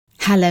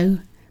Hello.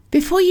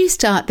 Before you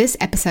start this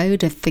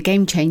episode of The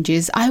Game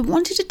Changers, I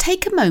wanted to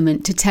take a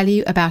moment to tell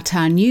you about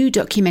our new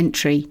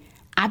documentary,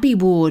 Abbie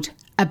Ward,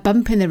 A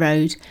Bump in the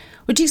Road,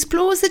 which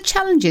explores the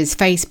challenges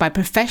faced by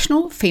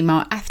professional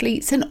female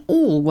athletes and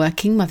all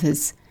working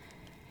mothers.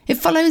 It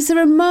follows the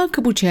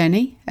remarkable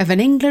journey of an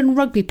England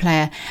rugby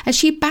player as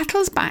she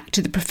battles back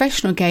to the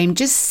professional game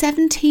just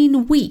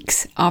 17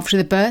 weeks after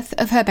the birth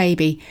of her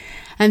baby,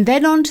 and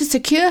then on to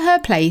secure her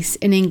place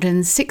in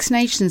England's Six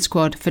Nations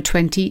squad for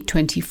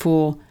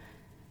 2024.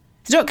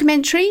 The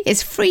documentary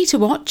is free to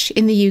watch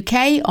in the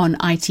UK on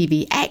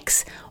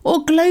ITVX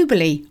or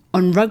globally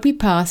on Rugby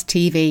Pass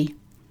TV.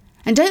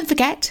 And don't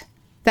forget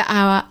that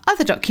our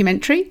other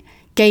documentary,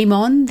 Game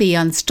On, The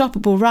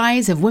Unstoppable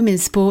Rise of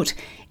Women's Sport,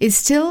 is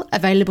still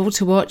available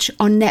to watch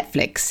on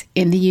Netflix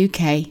in the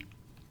UK.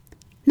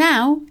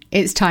 Now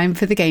it's time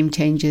for The Game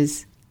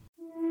Changers.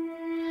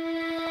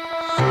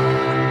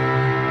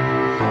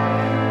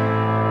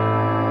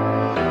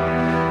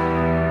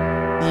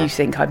 You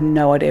think I've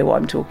no idea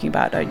what I'm talking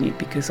about, don't you?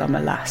 Because I'm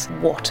a lass.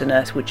 What on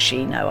earth would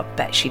she know? I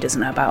bet she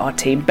doesn't know about our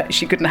team. Bet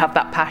she couldn't have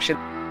that passion.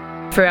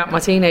 Throughout my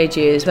teenage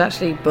years, I was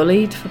actually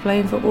bullied for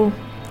playing football,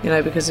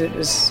 because it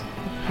was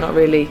not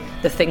really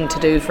the thing to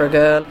do for a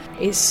girl.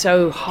 It's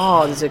so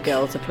hard as a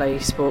girl to play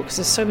sport because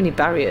there's so many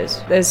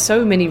barriers. There's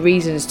so many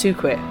reasons to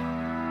quit.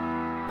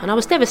 And I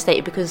was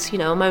devastated because,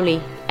 I'm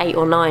only 8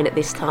 or 9 at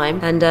this time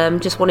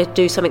and just wanted to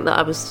do something that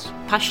I was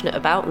passionate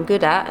about and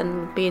good at,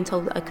 and being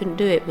told that I couldn't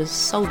do it was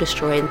soul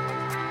destroying.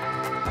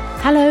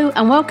 Hello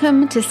and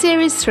welcome to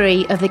Series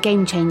 3 of The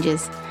Game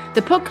Changers,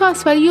 the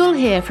podcast where you'll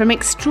hear from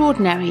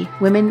extraordinary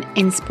women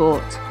in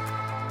sport.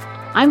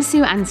 I'm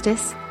Sue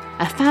Anstis,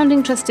 a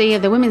founding trustee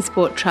of the Women's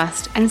Sport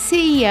Trust and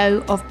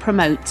CEO of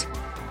Promote,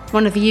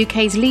 one of the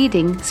UK's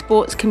leading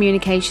sports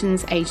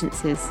communications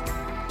agencies.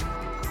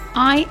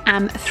 I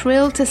am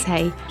thrilled to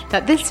say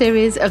that this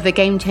series of The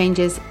Game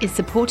Changers is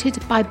supported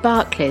by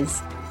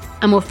Barclays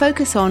and will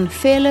focus on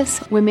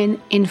fearless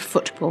women in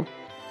football.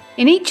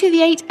 In each of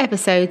the 8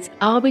 episodes,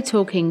 I'll be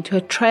talking to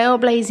a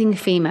trailblazing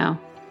female,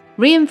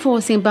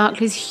 reinforcing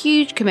Barclays'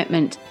 huge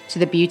commitment to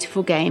the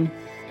beautiful game.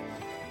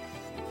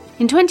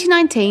 In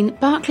 2019,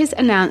 Barclays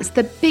announced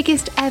the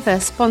biggest ever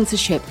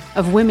sponsorship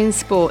of women's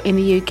sport in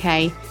the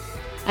UK,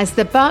 as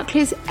the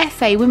Barclays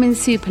FA Women's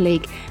Super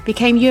League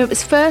became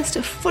Europe's first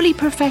fully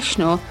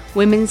professional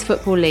women's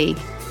football league.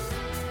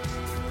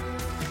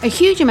 A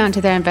huge amount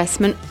of their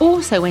investment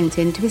also went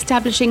into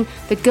establishing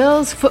the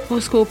Girls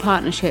Football School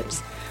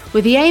Partnerships,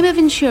 with the aim of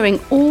ensuring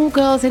all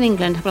girls in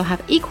England will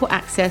have equal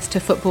access to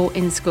football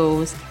in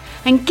schools.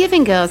 And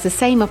giving girls the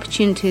same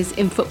opportunities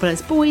in football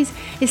as boys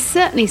is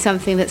certainly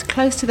something that's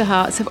close to the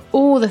hearts of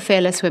all the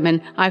fearless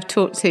women I've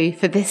talked to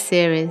for this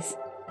series.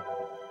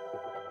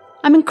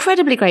 I'm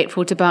incredibly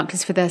grateful to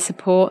Barclays for their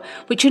support,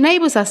 which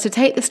enables us to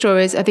take the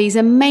stories of these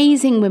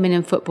amazing women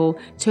in football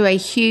to a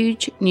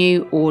huge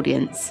new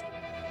audience.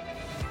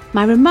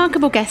 My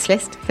remarkable guest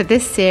list for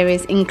this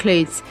series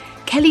includes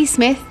Kelly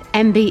Smith,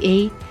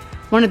 MBE,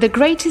 one of the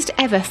greatest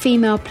ever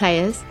female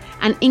players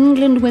and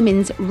England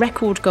women's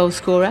record goal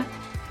scorer,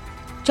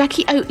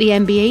 Jackie Oatley,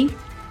 MBE,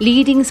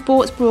 leading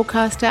sports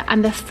broadcaster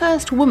and the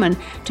first woman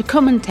to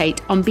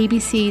commentate on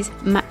BBC's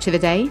Match of the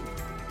Day,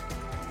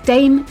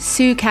 Dame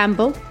Sue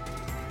Campbell,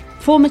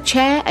 former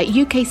chair at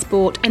UK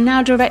Sport and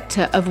now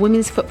director of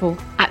women's football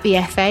at the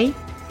FA,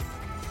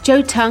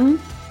 Jo Tongue,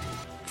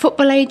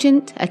 football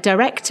agent, a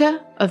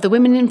director of the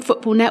Women in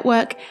Football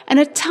Network and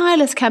a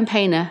tireless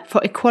campaigner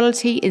for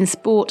equality in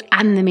sport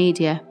and the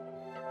media,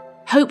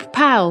 Hope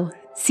Powell,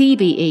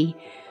 CBE,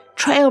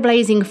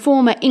 trailblazing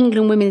former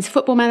England women's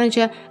football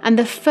manager and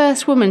the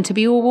first woman to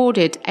be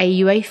awarded a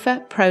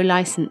UEFA Pro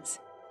licence,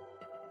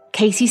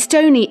 Casey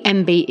Stoney,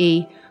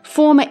 MBE,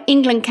 former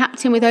England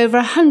captain with over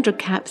 100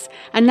 caps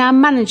and now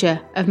manager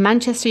of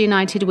Manchester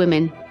United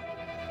Women,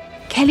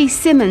 Kelly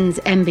Simmons,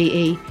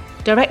 MBE,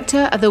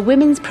 director of the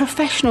women's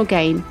professional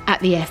game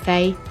at the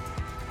FA,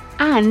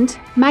 and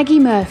Maggie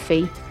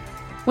Murphy,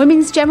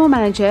 women's general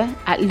manager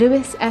at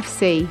Lewes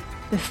FC,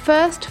 the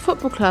first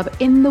football club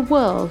in the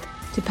world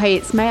to pay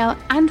its male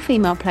and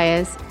female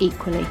players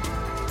equally.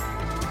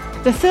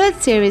 The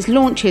third series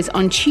launches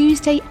on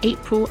Tuesday,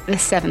 April the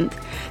 7th,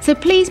 so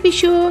please be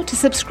sure to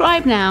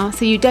subscribe now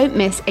so you don't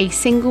miss a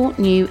single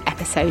new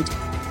episode.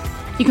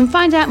 You can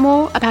find out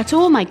more about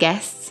all my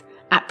guests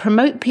at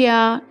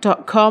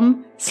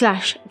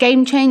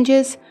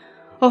promotepr.com/gamechangers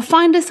or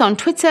find us on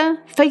Twitter,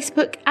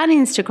 Facebook and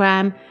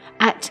Instagram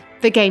at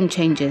The Game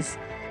Changers.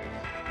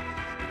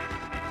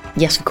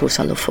 Yes, of course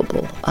I love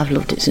football. I've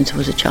loved it since I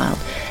was a child.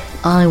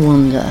 I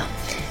wonder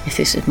if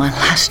this is my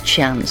last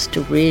chance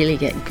to really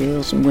get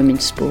girls and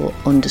women's sport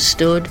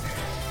understood,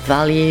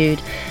 valued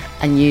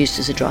and used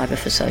as a driver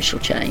for social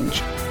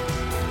change.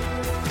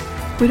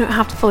 We don't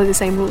have to follow the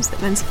same rules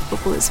that men's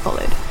football has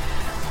followed.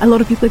 A lot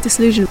of people are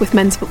disillusioned with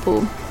men's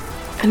football,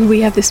 and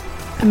we have this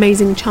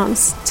amazing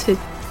chance to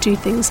do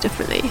things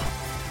differently.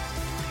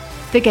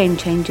 The Game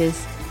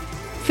Changers.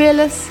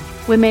 Fearless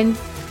women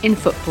in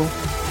football.